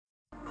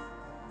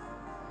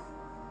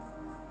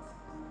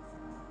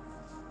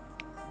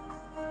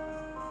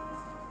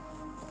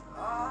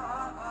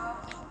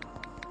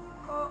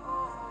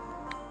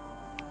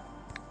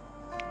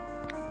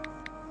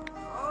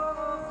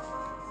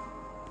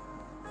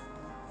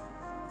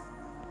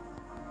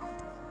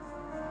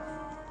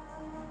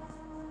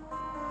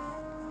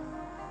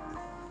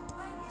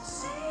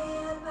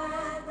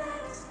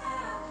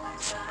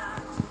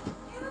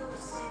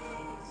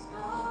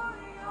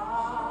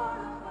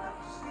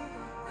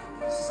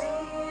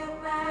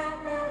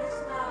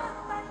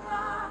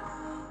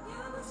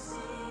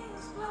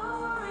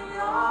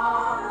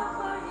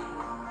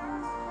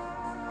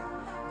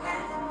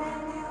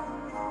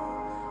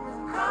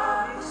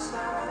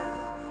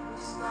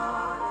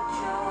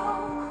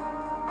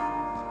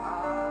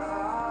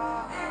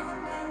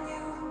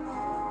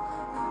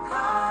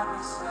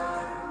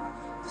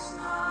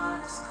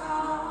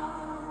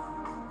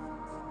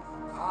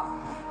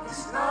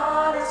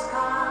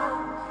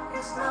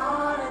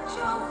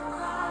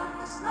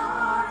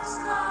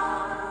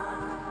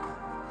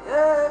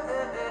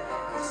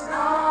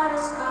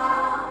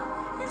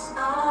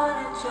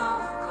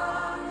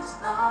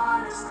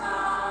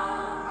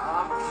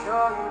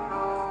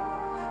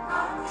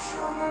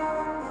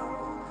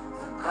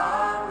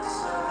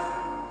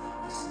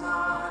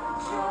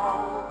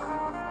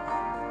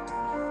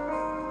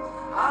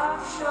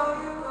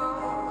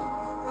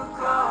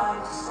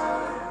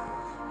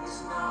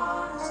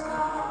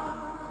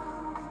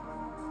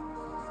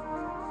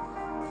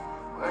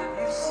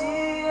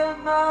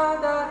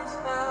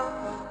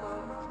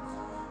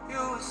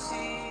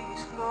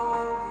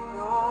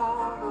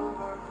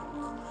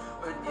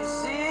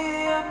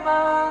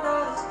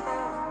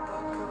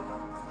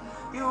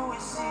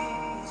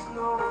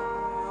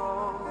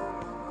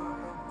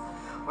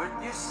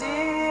You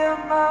see a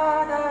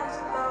man that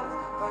is loved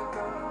by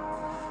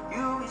God.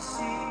 You will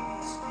see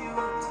His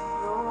beauty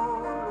all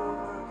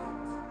over Him.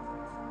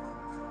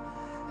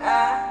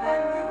 And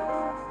then you,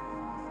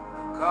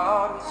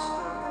 God will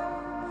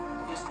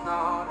serve. It's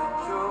not a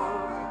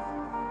joke.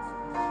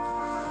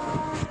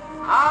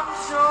 I'm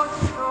sure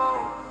you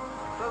know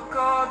the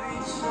God we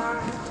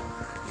serve.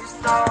 It's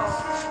not a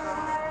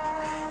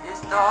scar.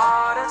 It's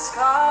not a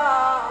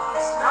scar.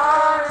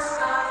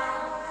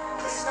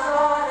 It's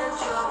not a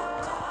joke.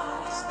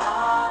 It's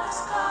not a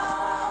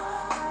scar.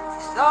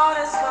 It's not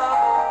a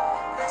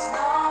scar. It's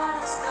not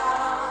a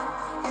scar.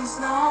 It's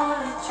not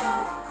a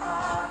joke.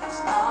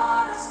 It's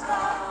not a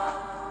scar.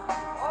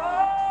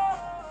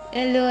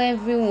 Hello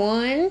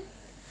everyone.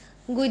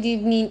 Good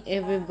evening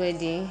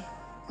everybody.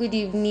 Good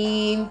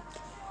evening.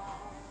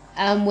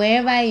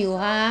 Wherever you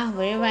are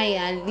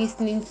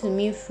listening to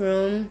me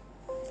from,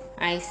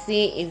 I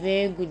say a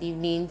very good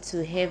evening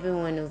to every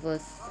one of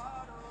us.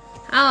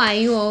 How are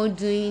you all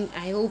doing?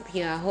 I hope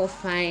you are all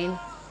fine,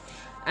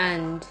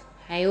 and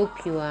I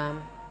hope you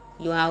are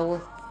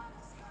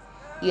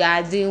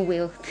doing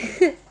well.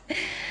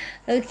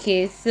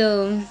 Okay,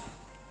 so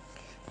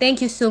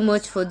thank you so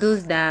much for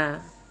those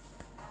that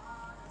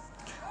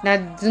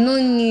do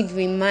not need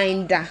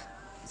reminder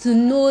to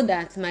know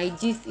that my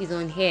gist is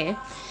on here.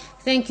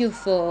 Thank you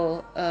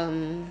for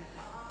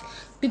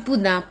people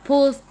that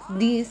post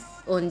this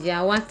on their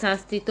WhatsApp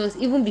status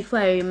even before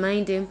I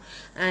remind them,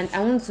 and I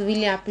want to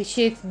really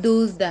appreciate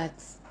those that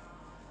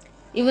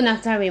even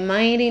after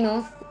reminding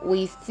us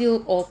we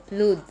still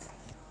upload.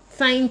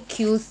 Thank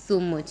you so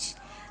much.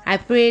 I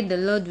pray the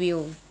Lord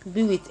will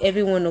be with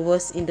every one of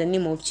us in the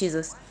name of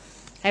Jesus.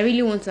 I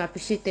really want to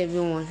appreciate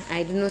everyone.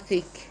 I do not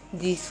take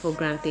this for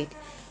granted.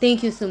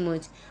 Thank you so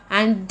much.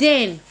 And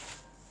then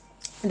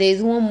there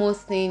is one more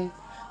thing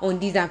on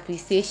this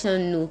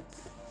appreciation note.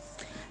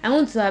 I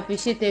want to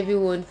appreciate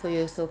everyone for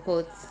your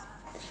support.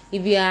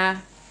 If you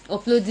are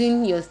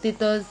uploading your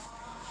status,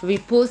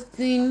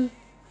 reposting,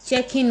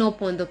 checking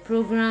up on the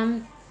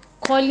program,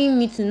 calling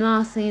me to know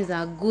how things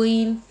are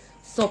going,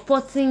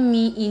 supporting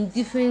me in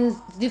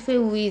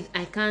different ways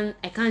I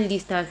can't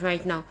list out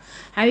right now.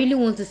 I really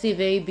want to say a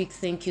very big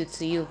thank you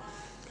to you.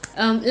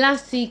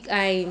 Last week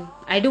I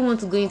don't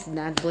want to go into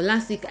that, but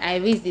last week I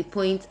raised the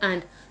point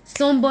and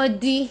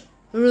somebody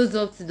rose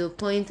up to the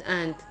point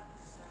and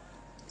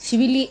she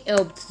really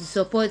helped to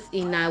support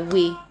in a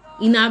way,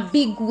 in a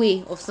big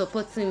way of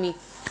supporting me.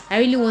 I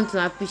really want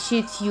to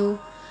appreciate you.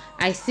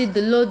 I say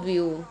the Lord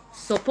will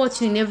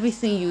support you in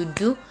everything you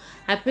do.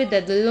 I pray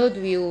that the Lord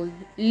will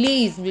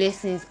lay His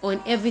blessings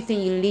on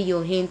everything you lay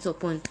your hands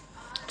upon.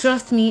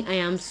 Trust me, I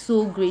am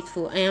so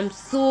grateful. I am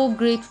so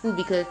grateful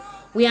because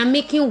we are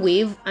making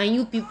wave and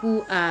you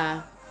people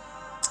are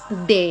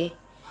there.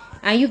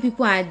 And you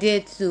people are there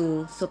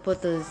to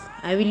support us.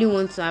 I really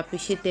want to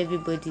appreciate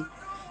everybody.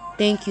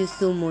 Thank you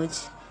so much.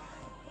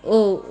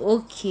 Oh,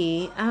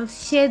 okay. I've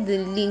shared the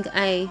link.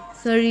 I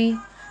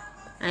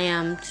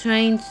am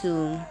trying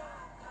to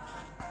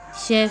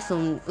share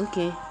some.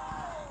 Okay.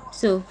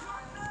 So,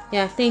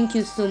 yeah, thank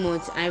you so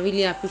much. I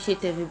really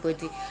appreciate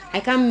everybody.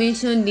 I can't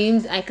mention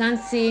names. I can't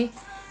say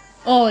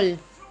all.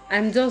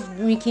 I'm just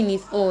making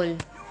it all.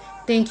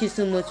 Thank you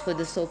so much for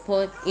the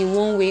support in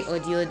one way or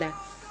the other.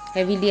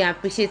 I really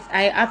appreciate.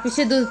 I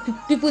appreciate those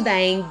people that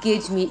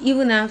engage me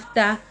even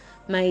after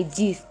my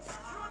gist.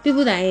 There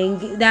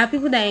are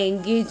people that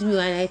engage me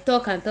and I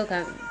talk and talk,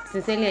 and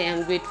sincerely I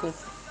am grateful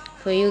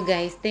for you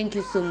guys. Thank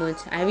you so much.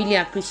 I really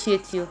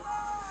appreciate you.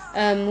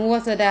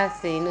 What other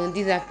thing on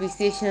this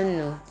appreciation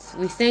note?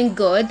 We thank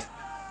God.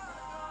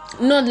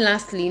 Not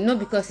lastly, not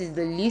because it's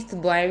the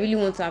least, but I really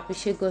want to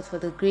appreciate God for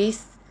the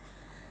grace.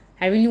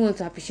 I really want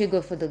to appreciate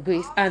God for the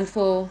grace and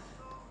for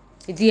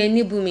the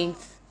enablement.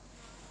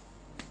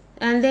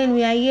 And then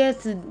we are here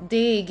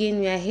today again.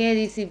 We are here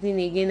this evening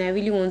again. I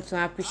really want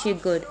to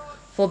appreciate God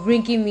for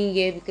bringing me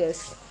here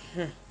because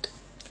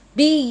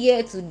being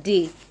here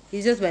today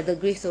is just by the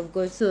grace of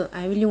God. So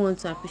I really want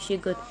to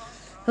appreciate God.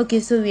 Okay,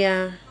 so we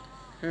are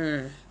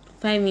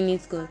 5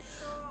 minutes gone.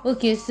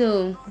 Okay,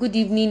 so good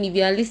evening. If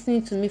you are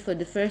listening to me for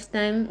the first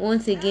time,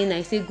 once again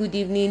I say good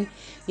evening.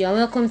 You are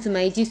welcome to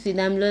my gist with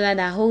Lola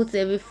that holds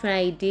every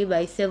Friday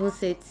by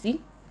 7:30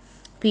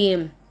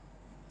 p.m.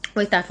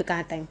 West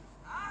Africa time.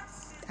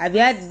 Have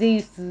you heard they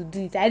used to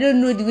do it? I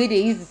don't know the way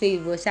they used to say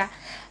it, but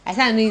I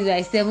can't know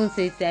it's by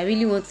 7:30. I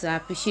really want to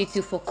appreciate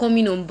you for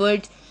coming on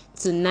board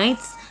tonight,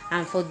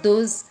 and for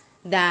those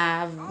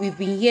that we've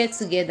been here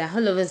together,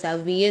 all of us that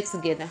have been here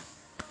together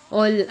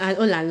all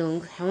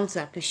along. I want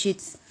to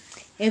appreciate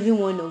every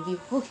one of you.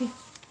 Okay,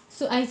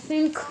 so I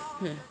think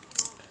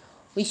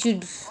we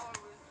should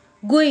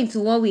go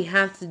into what we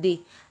have today.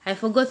 I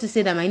forgot to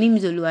say that my name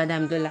is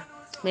Oluwadamilola.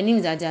 My name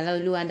is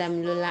Ajala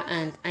Oluwadamilola,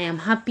 and I am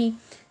happy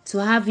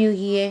to have you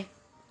here,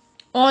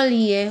 all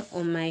here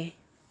on my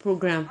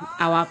program,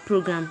 our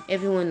program,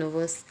 every one of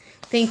us.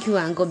 Thank you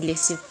and God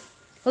bless you.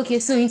 Okay,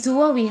 so into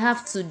what we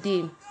have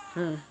today.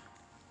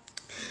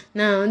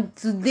 Now,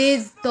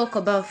 today's talk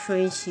about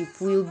friendship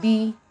will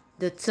be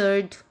the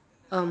third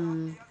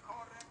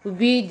will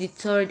be the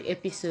third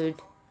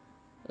episode.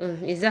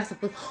 Is that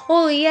supposed?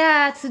 Oh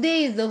yeah,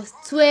 today is the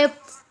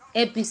 12th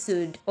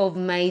episode of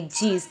my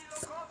gist.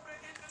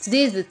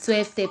 Today is the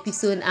 12th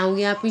episode, and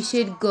we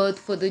appreciate God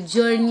for the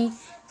journey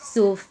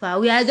so far.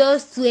 We are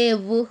just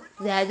 12.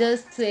 We are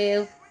just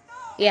 12.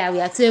 Yeah,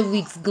 we are 12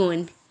 weeks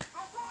gone.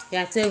 We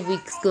are 12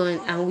 weeks gone,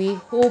 and we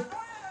hope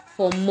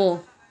for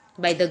more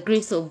by the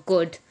grace of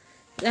God.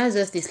 That's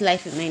just this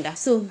life reminder.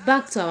 So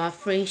back to our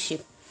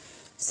friendship.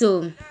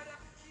 So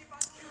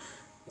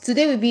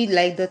today will be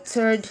like the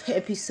third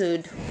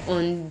episode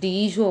on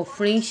the issue of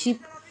friendship,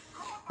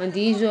 on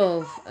the issue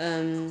of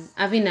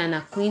having an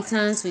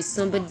acquaintance with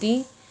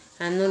somebody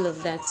and all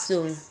of that.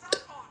 So,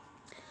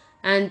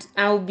 and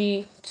I'll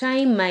be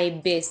trying my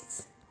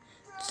best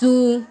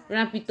to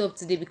wrap it up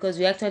today, because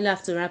we actually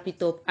have to wrap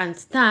it up and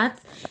start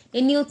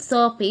a new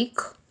topic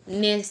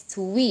next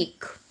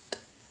week.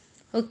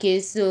 Okay,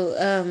 so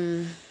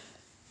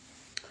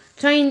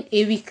trying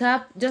a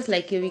recap, just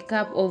like a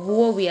recap of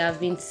what we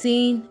have been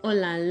saying all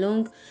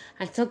along.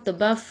 I talked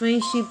about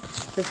friendship.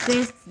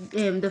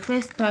 The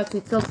first part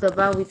we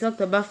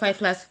talked about 5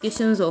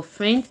 classifications of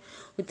friends.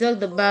 We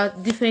talked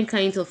about different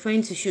kinds of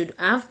friends you should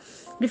have,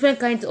 different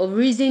kinds of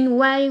reason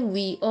why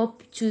we all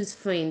choose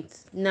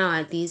friends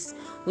nowadays.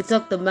 We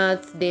talked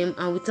about them,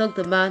 and we talked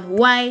about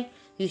why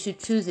you should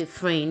choose a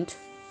friend.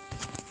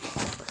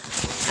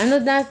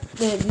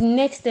 The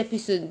next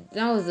episode,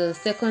 that was the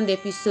second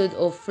episode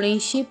of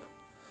friendship.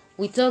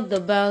 We talked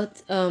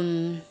about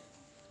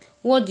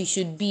what you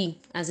should be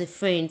as a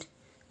friend.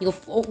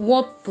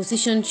 What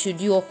position should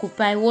you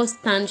occupy? What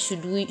stand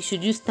should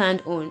you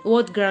stand on?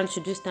 What ground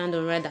should you stand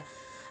on rather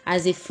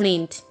as a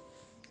friend?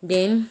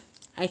 Then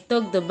I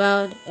talked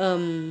about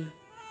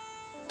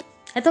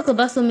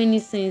so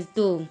many things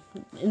though.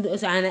 And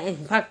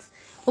in fact,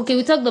 okay,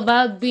 we talked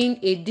about being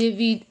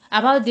David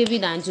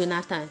and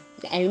Jonathan.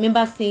 I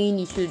remember saying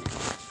you should.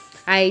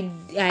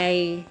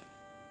 I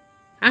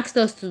asked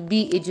us to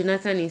be a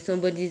Jonathan in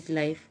somebody's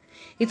life.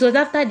 It was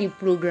after the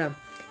program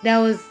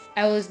that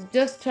I was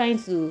just trying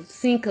to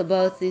think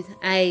about it.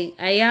 I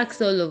asked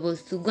all of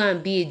us to go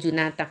and be a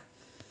Jonathan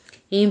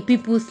in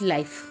people's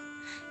life.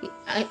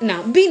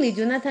 Now, being a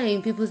Jonathan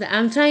in people's life,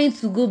 I'm trying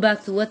to go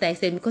back to what I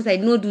said, because I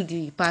know do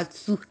the part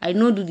 2. I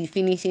know do the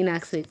finishing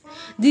aspect.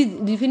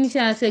 The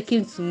finishing aspect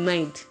came to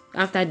mind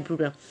after the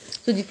program.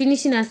 So the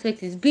finishing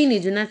aspect is being a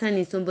Jonathan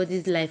in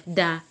somebody's life.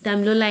 That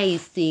Damilola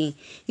is saying,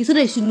 he said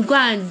they should go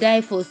and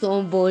die for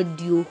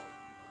somebody.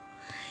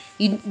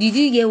 Did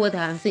you hear what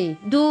I'm saying?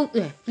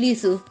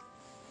 Please,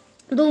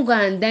 don't go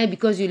and die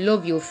because you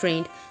love your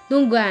friend.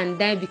 Don't go and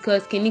die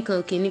because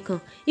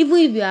kenikan. Even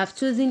if you have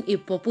chosen a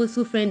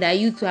purposeful friend that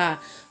you two are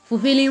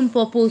fulfilling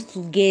purpose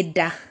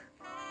together,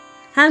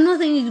 I'm not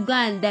saying you should go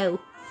and die.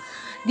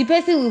 The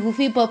person will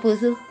fulfill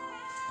purpose.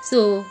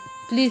 So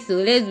please,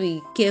 let's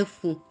be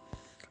careful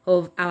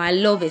of our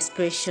love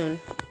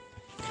expression.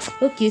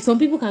 Okay, some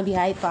people can be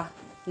hyper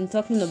in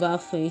talking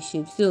about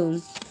friendship.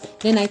 So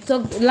then but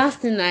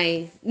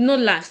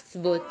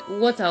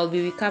what I'll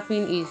be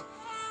recapping is,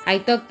 I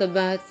talked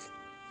about,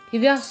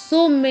 if you have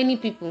so many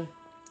people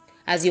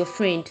as your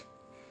friend,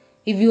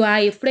 if you are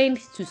a friend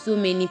to so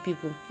many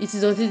people, it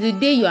is until the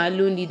day you are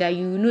lonely that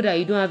you know that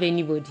you don't have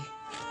anybody.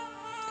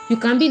 You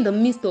can be in the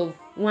midst of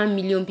 1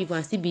 million people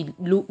and still be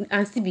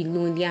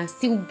lonely and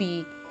still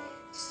be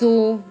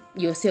so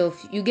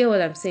yourself. You get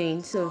what I'm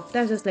saying? So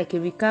that's just like a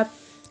recap.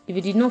 If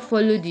you did not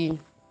follow the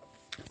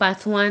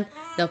part 1,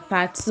 the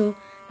part 2,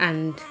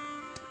 and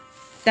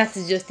that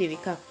is just a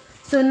recap.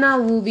 So now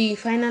we'll be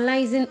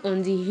finalizing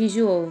on the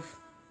issue of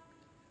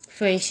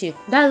friendship.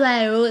 That's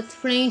why I wrote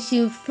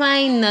friendship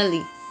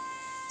finally.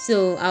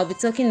 So I'll be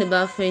talking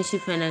about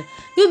friendship finally.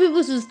 You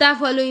people should start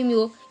following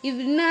me. If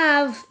you don't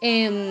have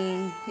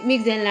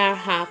Mixlr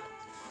app,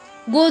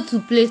 go to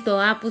Play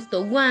Store, Apple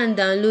Store, go and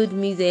download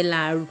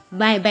Mixlr.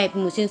 Bye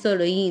promotion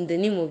sorry in the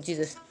name of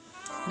Jesus.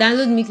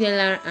 Download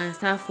Mixlr and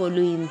start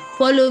following me.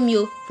 Follow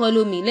me.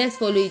 Let's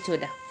follow each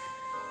other.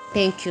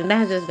 Thank you.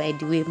 That's just by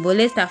the way. But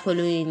let's start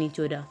following each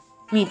other.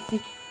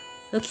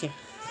 Okay.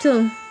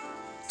 So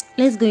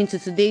let's go into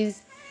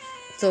today's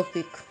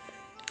topic.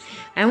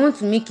 I want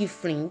to make you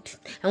friend.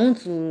 I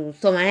want to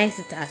summarize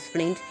it as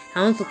friend.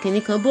 I want to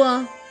connect.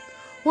 But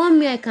one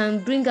way I can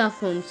bring out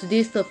from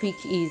today's topic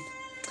is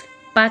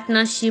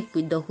partnership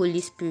with the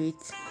Holy Spirit.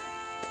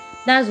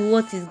 That's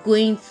what is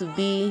going to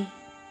be.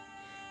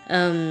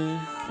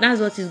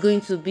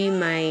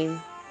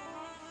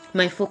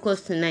 My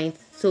focus tonight.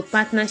 So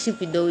partnership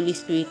with the Holy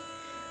Spirit.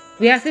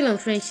 We are still on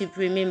friendship,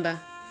 remember?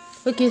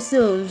 Okay,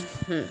 so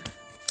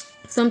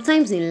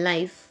sometimes in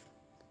life,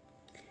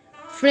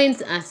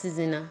 friends are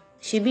seasonal.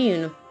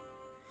 Shebi,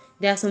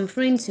 there are some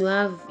friends you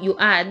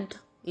had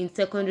in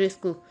secondary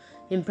school,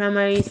 in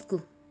primary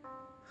school.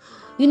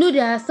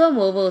 There are some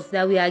of us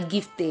that we are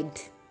gifted.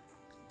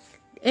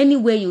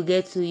 Anywhere you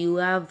get to, you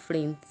have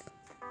friends.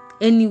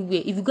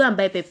 Anywhere. If you go and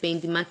buy pepper in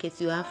the market,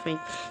 you have friends.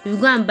 If you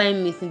go and buy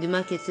meat in the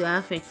market, you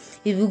have friends.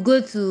 If you go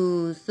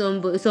to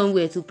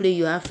somewhere to play,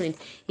 you have friends.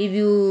 If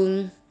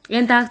you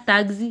enter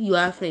taxi, you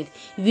have friends.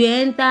 If you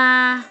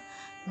enter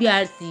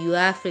BRT, you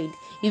are friend.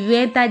 If you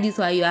enter this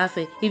one, you are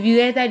friend. If you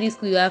enter this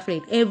school, you are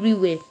friend.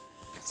 Everywhere.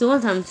 So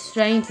what I'm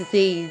trying to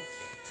say is,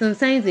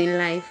 sometimes in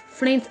life,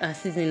 friends are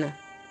seasonal.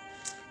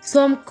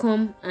 Some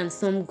come and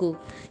some go.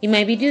 It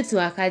might be due to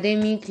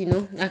academics.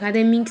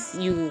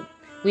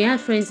 We had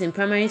friends in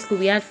primary school.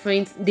 We had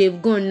friends,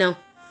 they've gone now.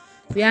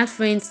 We had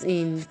friends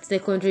in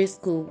secondary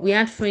school. We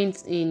are having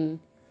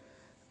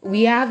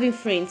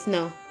friends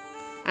now.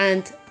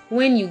 And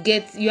when you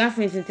have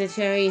friends in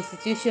tertiary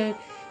institution,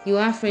 you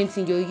have friends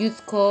in your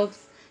youth corps,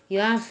 you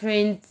have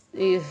friends,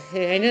 I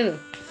don't know.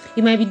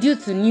 It might be due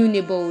to new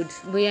neighborhood,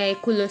 where a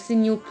colossal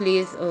new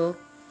place, or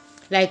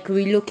like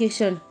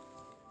relocation.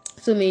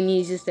 So many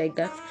issues like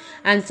that.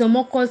 And some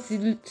more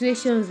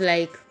situations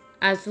like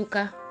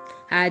Azuka,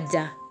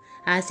 Aja,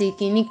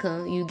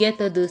 Asekinikan, you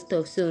get all those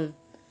stuff. So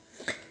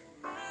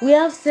we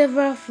have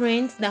several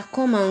friends that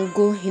come and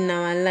go in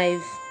our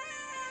life.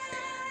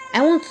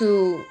 I want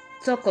to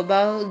talk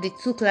about the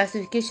two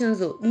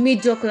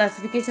major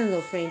classifications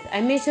of friends.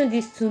 I mentioned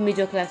these two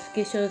major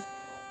classifications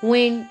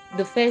when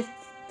the first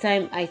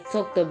time I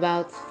talked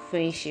about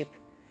friendship.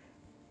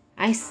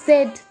 I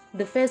said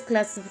the first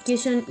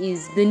classification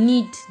is the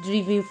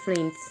need-driven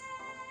friends.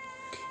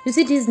 You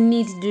see, these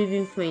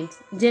need-driven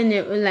friends,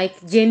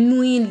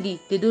 genuinely,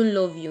 they don't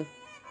love you.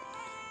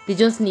 They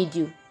just need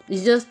you.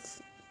 It's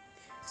just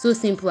so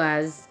simple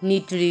as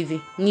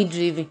need-driven.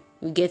 Need-driven.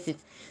 You get it?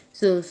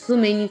 So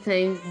many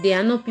times, they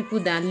are not people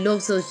that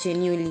love us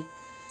genuinely,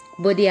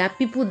 but they are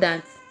people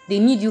that they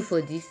need you for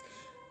this.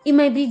 It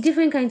might be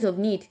different kinds of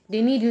need.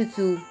 They need you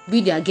to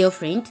be their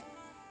girlfriend.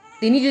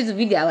 They need you to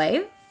be their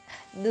wife.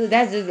 No,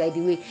 that's just by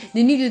the way.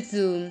 They need you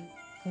to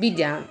be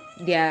their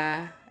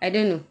I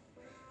don't know.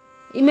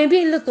 It might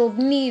be a lot of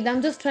need.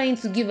 I'm just trying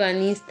to give an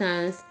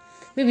instance.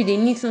 Maybe they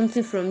need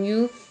something from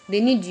you.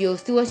 They need your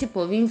stewardship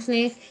of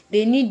influence.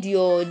 They need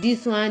your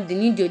this one. They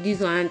need your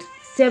this one.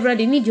 Several.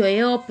 They need your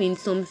help in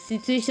some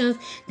situations.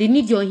 They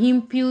need your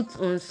input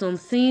on some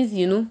things.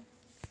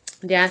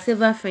 There are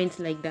several friends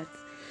like that,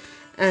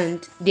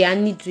 and they are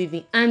need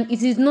driven. And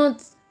it is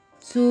not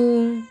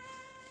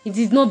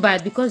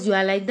bad, because you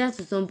are like that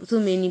to so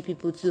many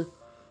people too.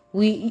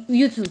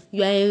 You too,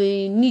 you are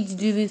a need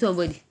driven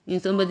somebody in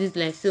somebody's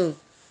life, so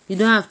you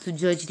don't have to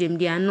judge them.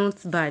 They are not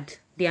bad.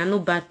 They are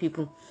not bad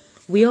people.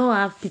 We all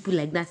have people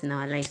like that in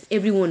our lives,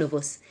 every one of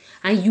us.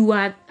 And you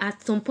are,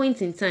 at some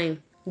point in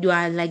time, you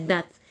are like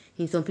that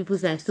in some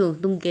people's lives, so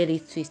don't get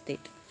it twisted.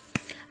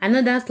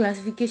 Another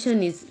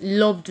classification is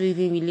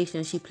love-driven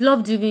relationship.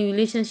 Love-driven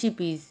relationship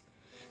is,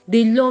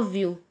 they love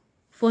you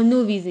for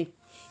no reason.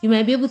 You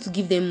might be able to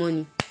give them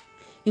money.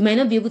 You might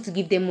not be able to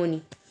give them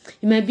money.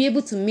 You might be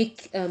able to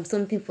make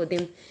something for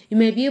them. You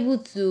might be able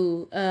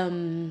to,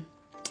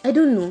 I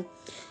don't know.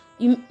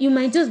 You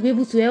might just be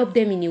able to help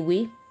them in a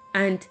way,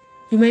 and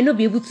you might not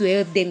be able to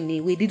help them in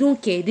a way. They don't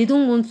care. They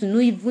don't want to know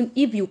even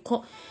if you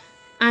call.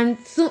 And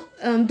so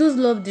those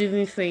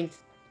love-driven friends,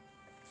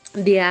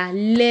 they are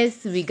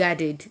less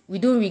regarded. We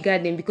don't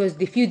regard them because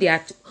we feel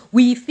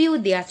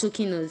they are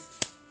choking us.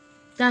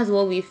 That's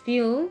what we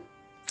feel.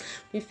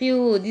 We feel,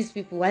 oh, these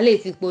people,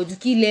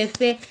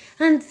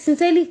 and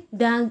sincerely,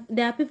 there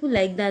are people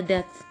like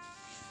that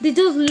they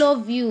just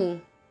love you.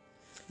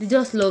 They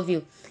just love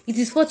you. It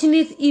is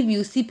fortunate if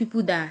you see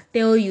people that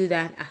tell you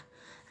that,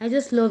 I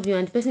just love you,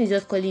 and the person is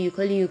just calling you.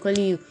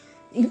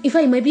 In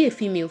fact, it might be a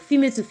female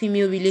to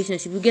female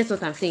relationship. You get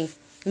what I'm saying?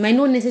 It might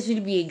not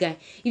necessarily be a guy.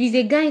 If it's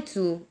a guy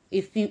to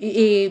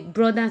a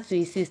brother to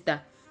a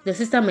sister, the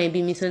sister might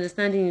be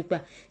misunderstanding you.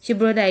 She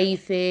brother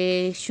if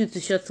shoot to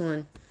short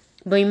one.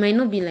 But it might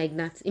not be like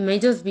that. It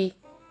might just be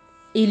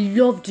a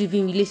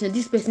love-driven relation.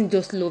 This person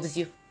just loves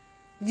you.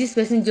 This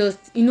person just,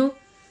 and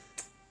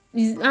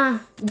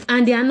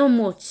they are not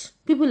much.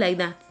 People like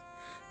that,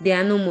 they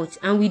are not much.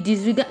 And we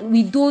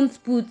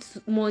don't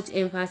put much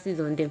emphasis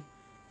on them.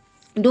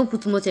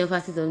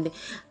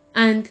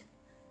 And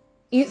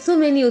in so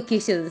many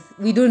occasions,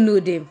 we don't know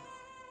them.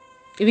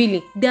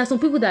 Really. There are some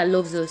people that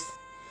loves us.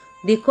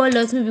 They call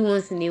us maybe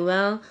once in a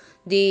while.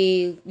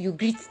 You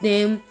greet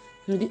them.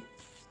 It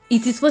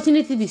is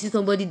fortunate if you see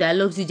somebody that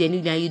loves you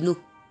genuinely and you know.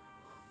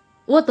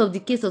 What of the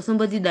case of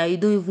somebody that you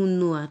don't even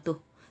know at all?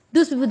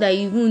 Those people that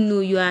you even know,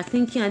 you are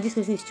thinking, this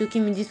person is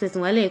choking me, this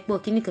person,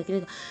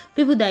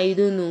 people that you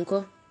don't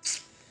know.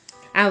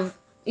 I've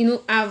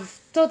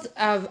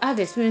had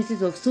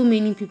experiences of so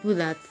many people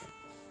that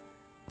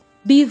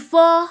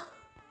before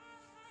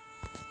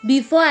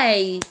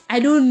I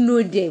don't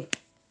know them.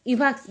 In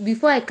fact,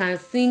 before I can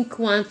think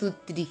 1, 2,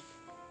 3,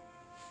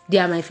 they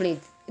are my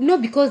friends.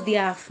 Not because they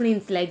are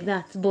friends like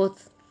that, but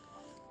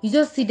you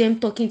just see them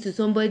talking to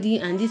somebody,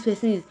 and this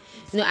person is,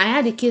 I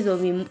had a case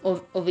of a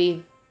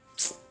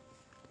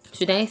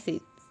should I say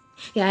it?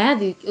 Yeah, I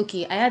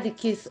had a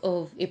case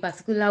of a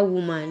particular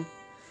woman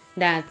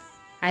that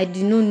I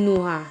did not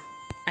know her.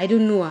 I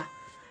don't know her.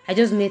 I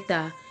just met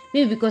her.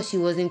 Maybe because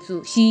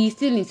she's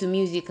still into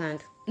music,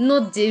 and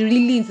not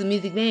really into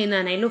music.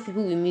 And I love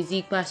people with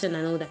music, passion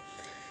and all that.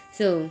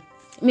 So,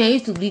 I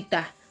used to greet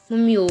her.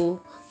 Mommy,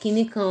 oh,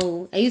 kinika,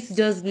 oh. I used to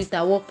just greet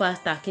her, walk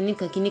past her,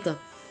 kinika.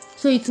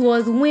 So it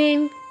was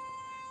when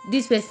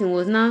this person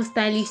was now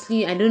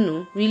stylishly, I don't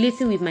know,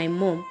 relating with my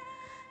mom,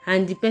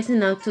 and the person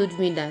now told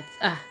me that,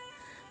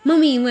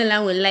 mommy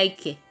Inwela will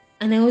like it.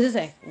 And I was just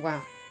like,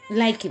 wow,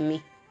 liking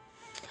me.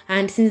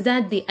 And since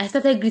that day, I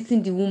started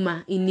greeting the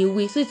woman in a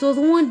way. So it was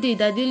one day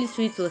that the Holy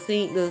Spirit was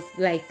saying, was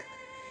like,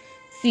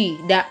 see,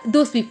 that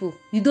those people,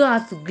 you don't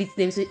have to greet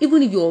them. So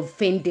even if you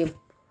offend them,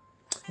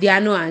 they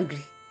are not angry.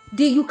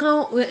 You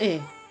can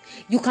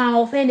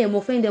offend them,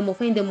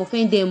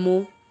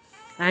 oh,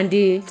 and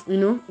they,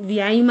 we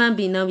are human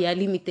beings now, we are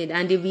limited,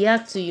 and they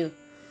react to you.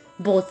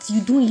 But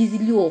you don't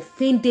easily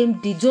offend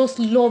them. They just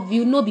love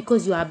you, not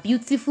because you are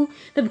beautiful,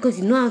 not because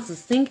you know how to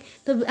sing.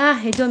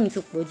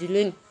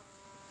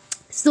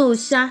 So,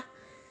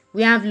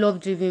 we have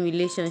love-driven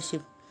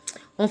relationship.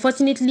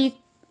 Unfortunately,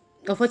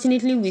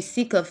 we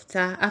seek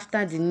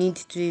after the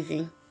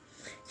need-driven.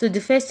 So the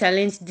first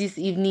challenge this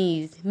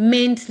evening is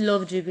mend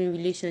love-driven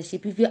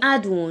relationship. If you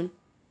had one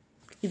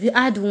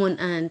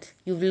and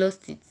you've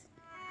lost it,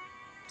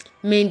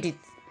 mend it.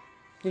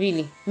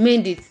 Really,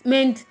 mend it.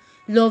 Mend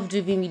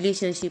love-driven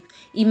relationship.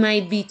 It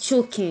might be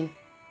choking,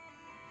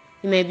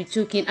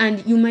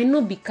 and you might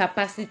not be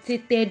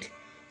capacitated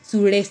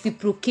to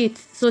reciprocate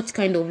such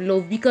kind of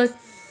love, because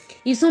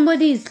if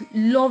somebody is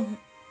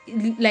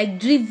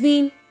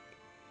driven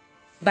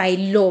by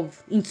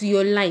love into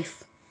your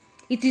life,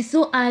 it is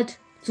so hard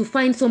to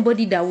find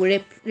somebody that will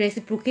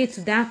reciprocate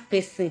to that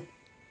person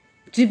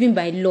driven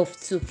by love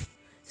too.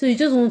 So you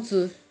just want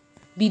to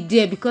be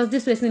there because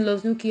this person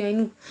loves me. Okay, I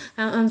know.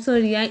 I'm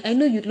sorry. I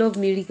know you love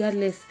me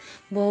regardless,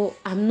 but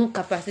I'm not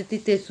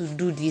capacitated to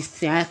do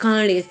this. I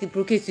can't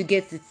reciprocate to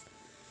get it.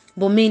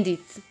 But mend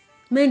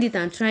it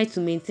and try to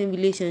maintain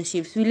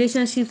relationships.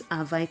 Relationships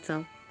are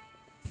vital.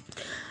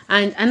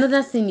 And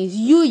another thing is,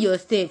 you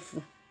yourself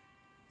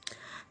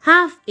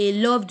have a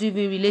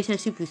love-driven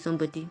relationship with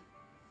somebody.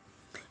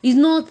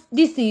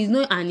 This thing is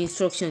not an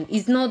instruction.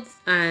 It's not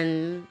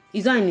an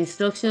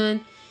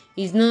instruction.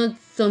 It's not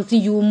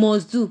something you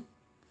must do.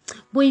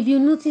 But if you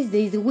notice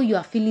there is a way you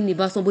are feeling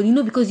about somebody,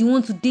 because you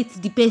want to date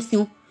the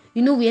person.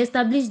 We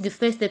established the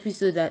first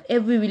episode that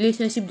every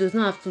relationship does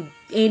not have to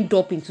end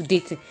up into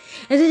dating.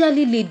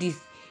 Especially ladies.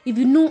 If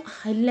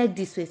I like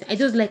this person, I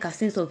just like her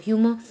sense of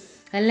humor.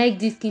 I like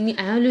this skinny.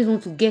 I always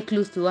want to get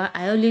close to her.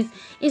 I always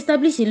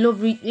establish a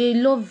love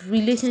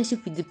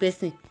relationship with the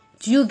person.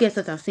 Do you get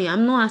what I'm saying?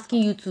 I'm not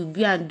asking you to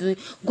go and do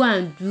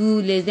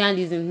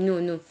lesbianism.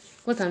 No.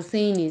 What I'm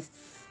saying is,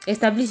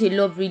 establish a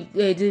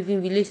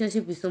love-driven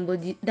relationship with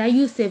somebody that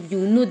you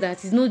know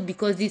that it's not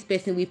because this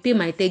person will pay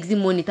my taxi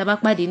money.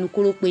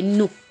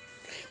 No,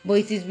 but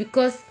it is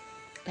because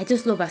I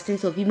just love her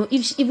sense of humor.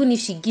 Even if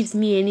she gives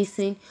me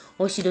anything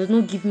or she does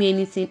not give me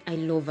anything, I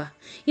love her.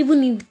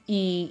 Even if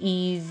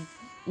he is,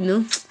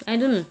 I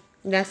don't know.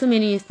 There are so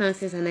many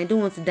instances, and I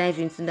don't want to dive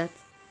into that.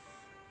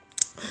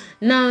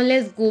 Now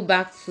let's go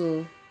back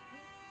to.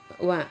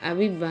 Are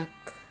we back?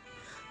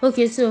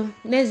 Okay, so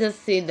let's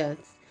just say that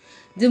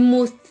the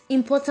most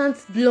important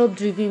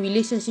love-driven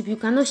relationship you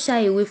cannot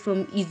shy away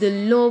from is the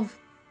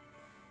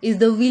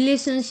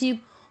relationship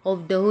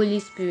of the Holy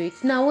Spirit.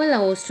 Now, while I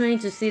was trying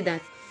to say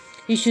that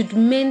you should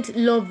mend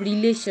love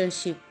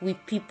relationship with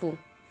people,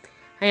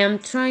 I am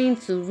trying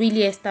to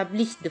really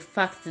establish the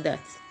fact that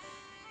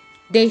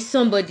there is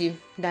somebody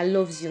that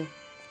loves you.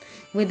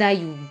 Whether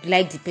you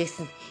like the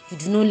person, you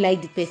do not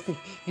like the person,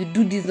 you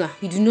do this one,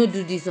 you do not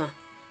do this one,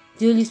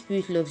 the Holy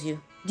Spirit loves you.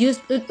 The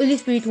Holy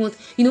Spirit wants,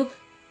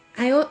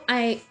 I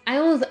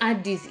always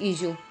had this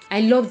issue.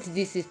 I loved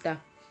this sister.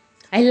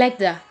 I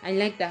liked her.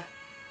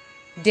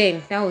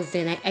 Then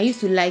I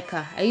used to like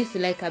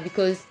her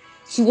because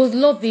she was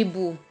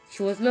lovable.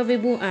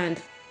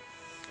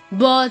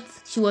 But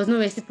she was not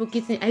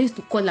reciprocating. I used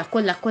to call her.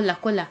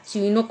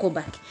 She will not call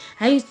back.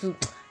 I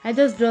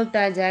just dropped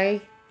that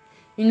guy.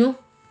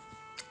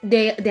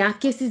 There are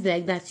cases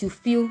like that you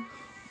feel,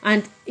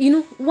 and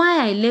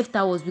why I left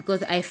her was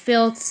because I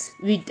felt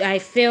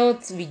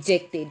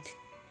rejected.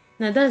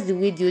 Now that's the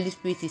way the Holy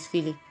Spirit is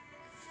feeling,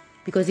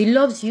 because He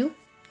loves you.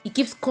 He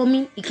keeps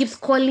coming, He keeps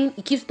calling,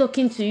 He keeps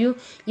talking to you.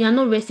 You are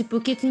not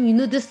reciprocating.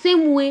 The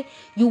same way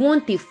you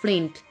want a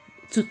friend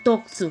to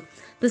talk to,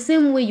 the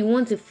same way you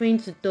want a friend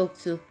to talk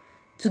to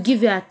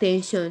give you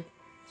attention,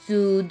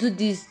 to do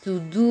this, to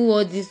do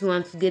all this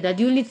one together.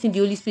 The only thing the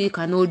Holy Spirit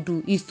cannot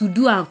do is to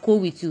do and co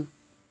with you.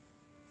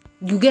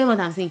 You get what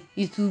I'm saying?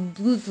 Is to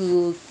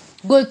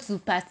go to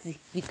party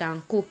with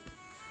and co.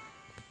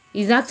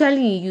 It's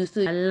actually in you,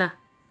 so Allah.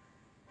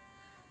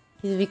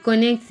 He's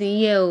reconnecting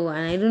here,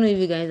 and I don't know if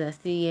you guys are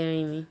still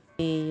hearing me.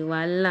 Hey,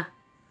 Wallah.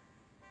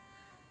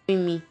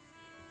 Hearing me.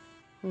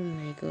 Oh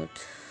my God.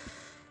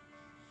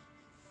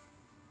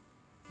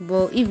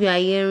 But if you are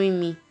hearing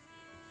me,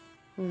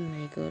 oh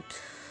my God.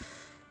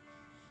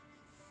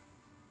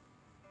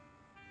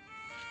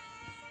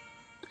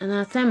 And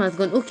our time has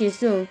gone. Okay,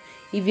 so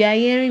if you are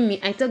hearing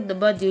me, I talked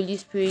about the Holy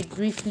Spirit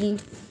briefly.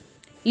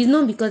 It's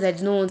not because I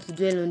do not want to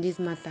dwell on this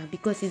matter,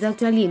 because it's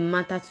actually a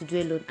matter to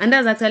dwell on. And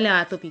that's actually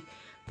our topic.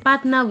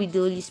 Partner with the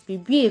Holy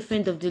Spirit. Be a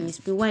friend of the Holy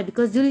Spirit. Why?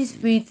 Because the Holy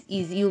Spirit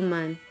is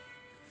human.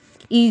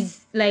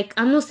 He's like,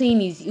 I'm not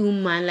saying he's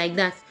human like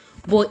that,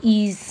 but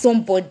he's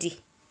somebody.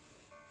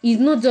 He's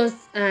not just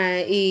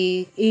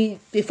a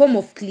form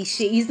of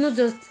cliche. He's not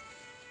just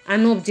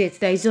an object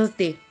that is just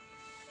there.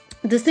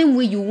 The same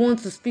way you want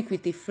to speak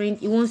with a friend,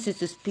 he wants you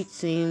to speak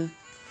to him.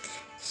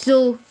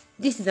 So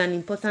this is an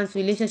important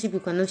relationship you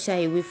cannot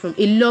shy away from.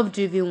 A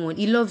love-driven one.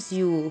 He loves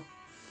you.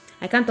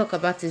 I can't talk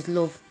about his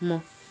love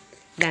more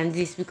than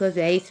this because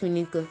we are 8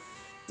 minutes go.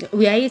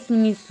 We are 8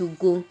 minutes to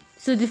go.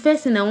 So the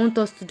first thing I want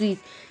us to do is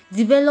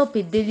develop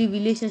a daily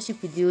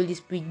relationship with the Holy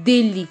Spirit.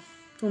 Daily.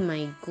 Oh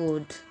my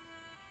God.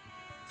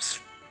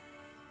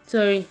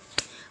 Sorry.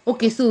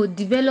 Okay, so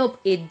develop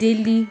a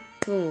daily.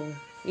 Oh,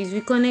 is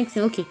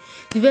reconnecting. Okay,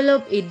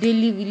 develop a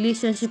daily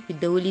relationship with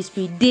the Holy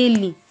Spirit.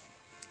 Daily.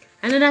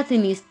 Another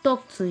thing is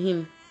talk to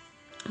him.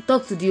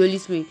 Talk to the Holy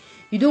Spirit.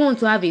 You don't want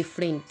to have a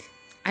friend.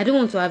 I don't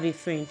want to have a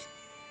friend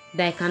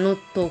that I cannot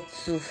talk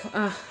to.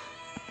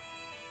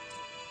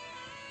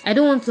 I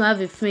don't want to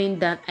have a friend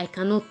that I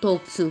cannot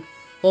talk to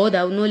or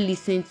that will not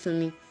listen to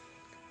me.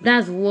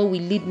 That's what will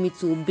lead me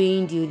to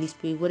obeying the Holy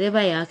Spirit. Whatever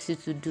He asks you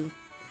to do,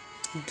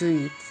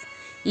 do it.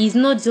 He's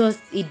not just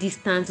a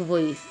distant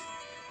voice.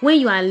 When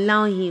you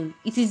allow Him,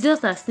 it is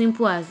just as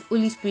simple as,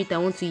 Holy Spirit, I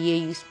want to hear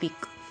you speak.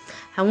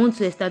 I want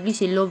to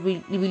establish a love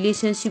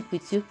relationship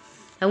with you.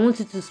 I want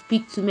you to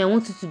speak to me. I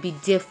want you to be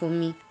there for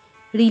me.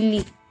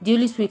 Really, the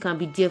Holy Spirit can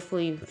be there for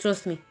you.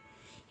 Trust me.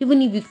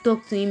 Even if you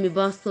talk to Him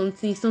about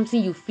something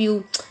you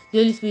feel the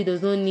Holy Spirit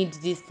does not need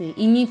this thing.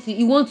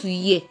 He wants to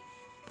hear.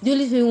 The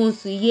Holy Spirit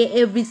wants to hear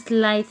every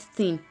slight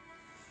thing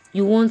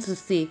you want to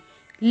say.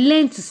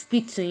 Learn to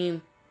speak to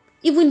Him.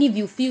 Even if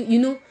you feel,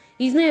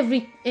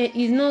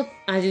 it's not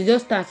as you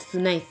just start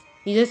tonight.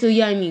 You just say,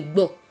 yeah, me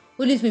go.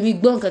 Holy Spirit, me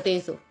go.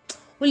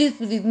 Holy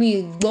Spirit,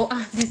 me go.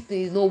 This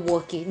thing is not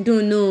working.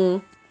 Don't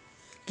know.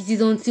 It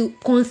is until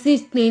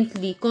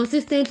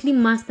consistently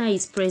master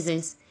His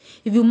presence.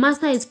 If you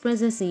master His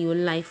presence in your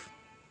life,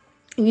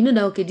 if you know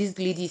that, okay, this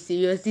lady is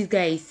serious, this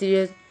guy is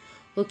serious,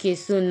 okay,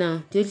 so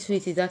now the Holy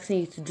Spirit is asking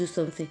you to do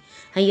something,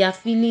 and you are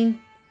feeling,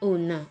 oh,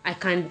 now I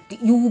can.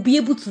 You will be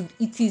able to.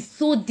 It is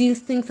so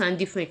distinct and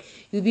different.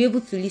 You'll be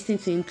able to listen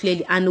to Him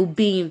clearly and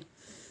obey Him.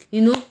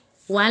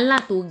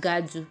 Wahala to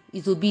gaju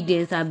is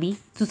obedience, abi.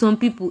 To some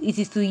people, it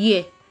is to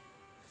hear.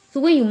 So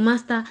when you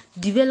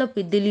develop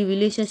a daily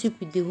relationship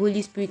with the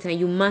Holy Spirit and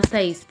you master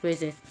His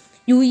presence,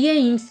 you will hear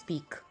Him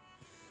speak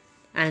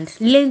and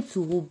learn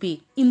to obey.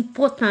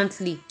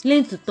 Importantly,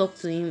 learn to talk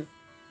to Him.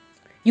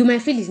 You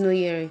might feel He's not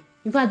hearing.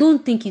 In fact,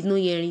 don't think He's not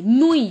hearing.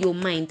 Know in your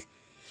mind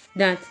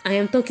that I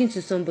am talking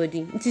to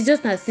somebody. It is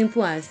just as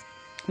simple as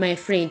my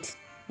friend.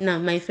 Now,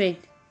 my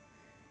friend,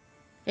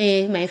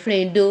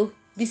 though,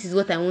 this is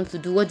what I want to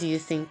do. What do you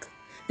think?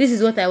 This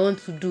is what I want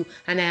to do,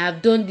 and I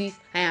have done this.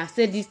 I have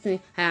said this thing.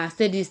 I have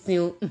said this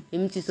thing.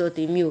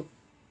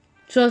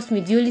 Trust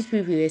me, the Holy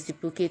Spirit will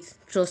reciprocate.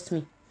 Trust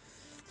me.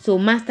 So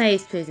master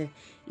His presence.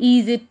 He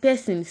is a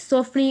person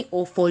suffering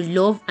or for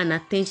love and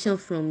attention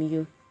from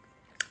you.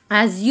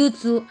 As you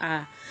two,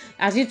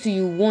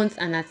 you want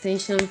an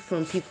attention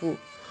from people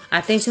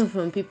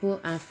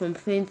and from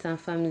friends and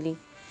family.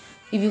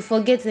 If you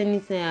forget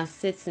anything I have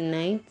said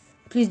tonight,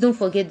 please don't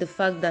forget the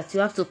fact that you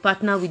have to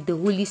partner with the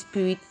Holy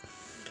Spirit.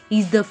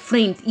 He's the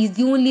friend. He's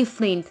the only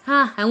friend.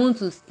 I want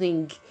to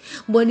sing,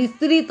 but the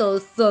spirit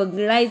of song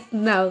right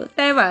now,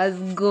 time has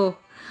gone.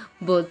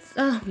 But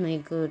my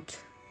God.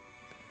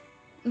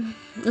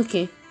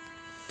 Okay.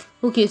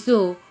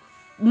 So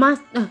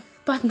partner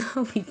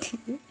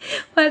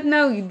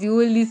with the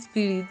Holy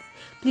Spirit.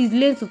 Please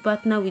learn to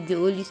partner with the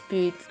Holy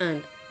Spirit,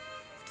 and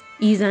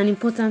it's an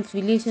important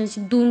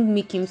relationship. Don't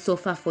make Him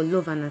suffer for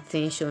love and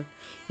attention.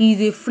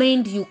 He's a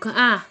friend you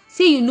can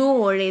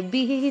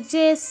already.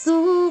 Jesus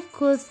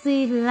kò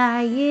sí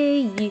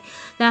láyé yìí.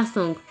 That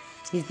song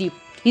is deep.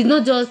 It's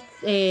not just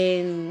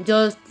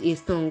a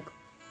song.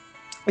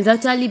 It's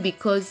actually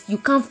because you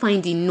can't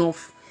find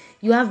enough.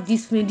 You have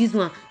this friend, this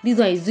one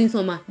is doing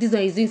something, this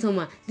one is doing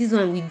something, this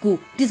one will go,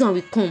 this one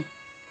will come.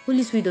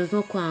 Holy Spirit does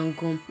not come and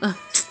go.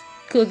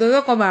 Does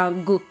not come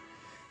and go.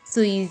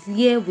 So He's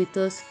here with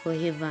us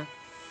forever.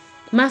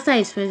 Master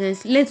His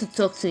presence, learn to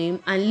talk to Him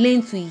and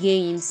learn to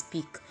hear Him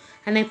speak.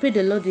 And I pray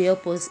the Lord will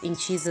help us in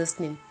Jesus'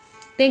 name.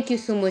 Thank you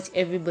so much,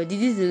 everybody.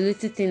 This is a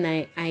little thing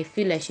I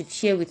feel I should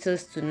share with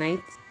us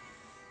tonight.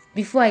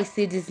 Before I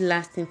say this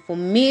last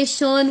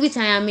information, which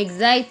I am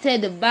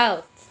excited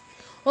about.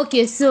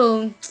 Okay,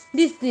 so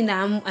this thing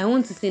I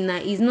want to say now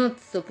is not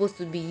supposed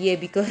to be here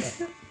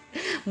because,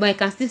 but I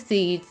can still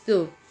say it.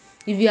 So,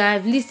 if you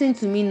have listened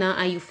to me now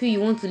and you feel you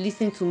want to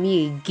listen to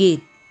me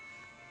again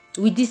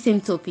with this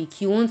same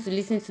topic, you want to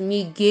listen to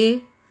me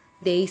again,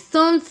 there is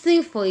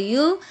something for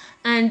you.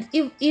 And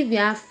if you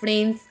have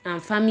friends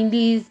and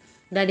families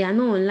that they are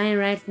not online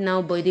right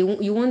now, but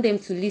you want them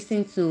to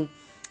listen to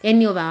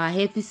any of our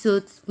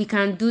episodes, we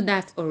can do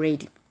that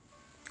already.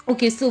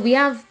 Okay, so we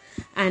have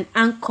an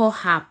Anchor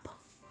app.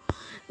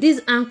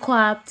 This Anchor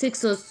app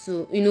takes us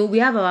to, we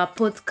have our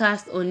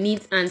podcast on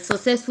it, and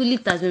successfully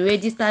it has been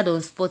registered on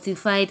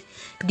Spotify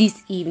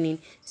this evening.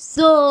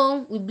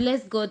 So we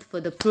bless God for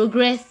the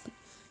progress.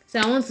 So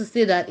I want to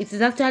say that it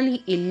is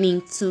actually a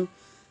link to.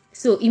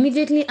 So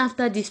immediately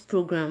after this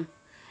program,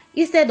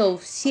 instead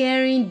of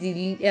sharing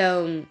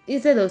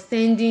instead of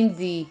sending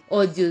the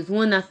audios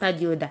one after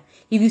the other,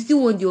 if you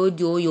still want the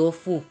audio on your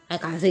phone, I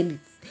can send it.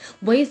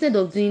 But instead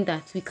of doing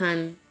that,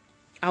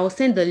 I will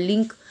send the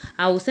link.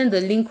 I will send the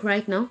link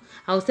right now.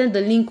 I will send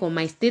the link on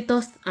my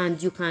status,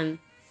 and you can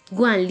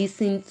go and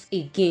listen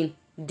again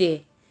there.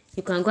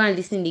 You can go and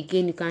listen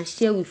again. You can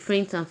share with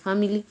friends and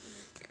family.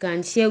 You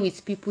can share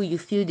with people you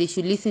feel they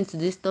should listen to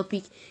this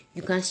topic.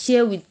 You can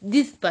share with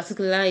this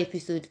particular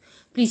episode.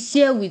 Please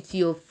share with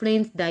your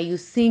friends that you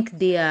think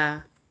they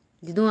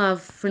don't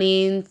have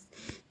friends.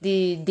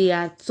 They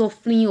are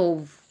suffering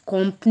of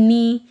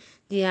company.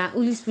 Their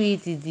Holy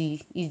Spirit is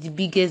the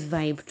biggest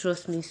vibe.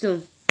 Trust me.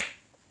 So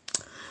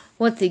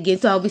once again,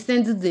 so I'll be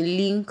sending the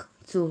link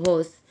to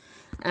us,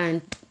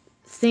 and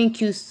thank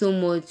you so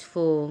much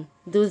for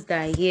those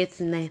that are here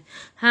tonight.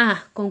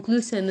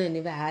 Conclusion. No,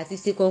 never had to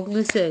say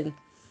conclusion.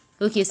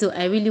 Okay, so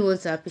I really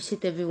want to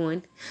appreciate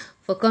everyone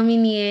for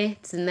coming here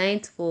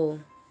tonight, for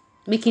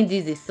making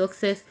this a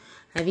success.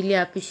 I really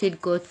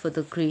appreciate God for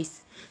the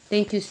grace.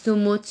 Thank you so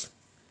much,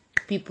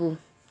 people.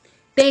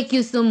 Thank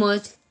you so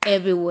much,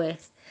 everywhere.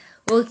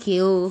 Okay,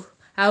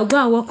 I'll go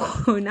and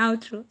work on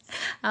outro.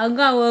 I'll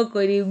go and work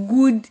on a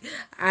good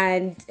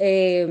and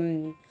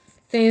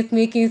sense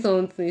making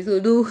something. So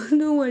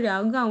don't worry,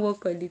 I'll go and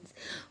work on it.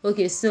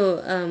 Okay,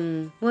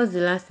 so what's the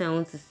last thing I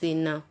want to say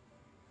now?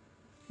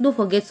 Don't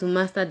forget to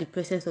master the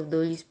presence of the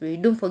Holy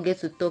Spirit. Don't forget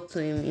to talk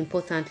to him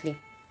importantly.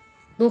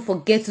 Don't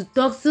forget to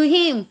talk to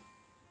him.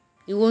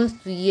 He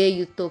wants to hear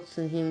you talk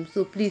to him.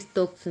 So please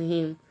talk to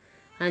him.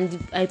 And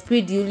I pray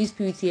the Holy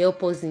Spirit will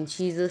help us in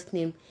Jesus'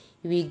 name.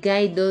 He will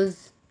guide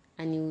us,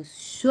 and he will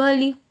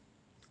surely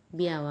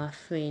be our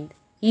friend.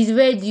 He's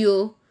ready,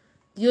 oh.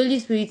 The Holy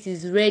Spirit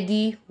is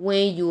ready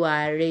when you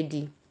are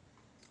ready.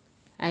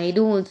 I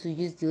don't want to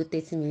use the whole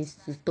 30 minutes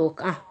to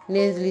talk.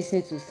 Let's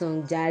listen to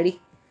some Jari.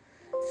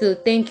 So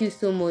thank you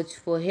so much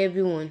for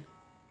everyone.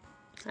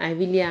 I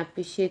really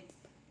appreciate.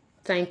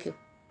 Thank you.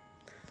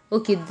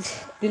 Okay,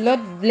 the Lord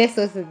bless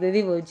us in the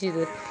name of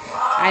Jesus.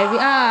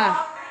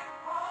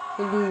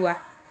 Oluwa.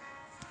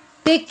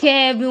 Take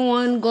care,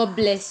 everyone. God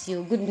bless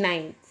you. Good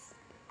night.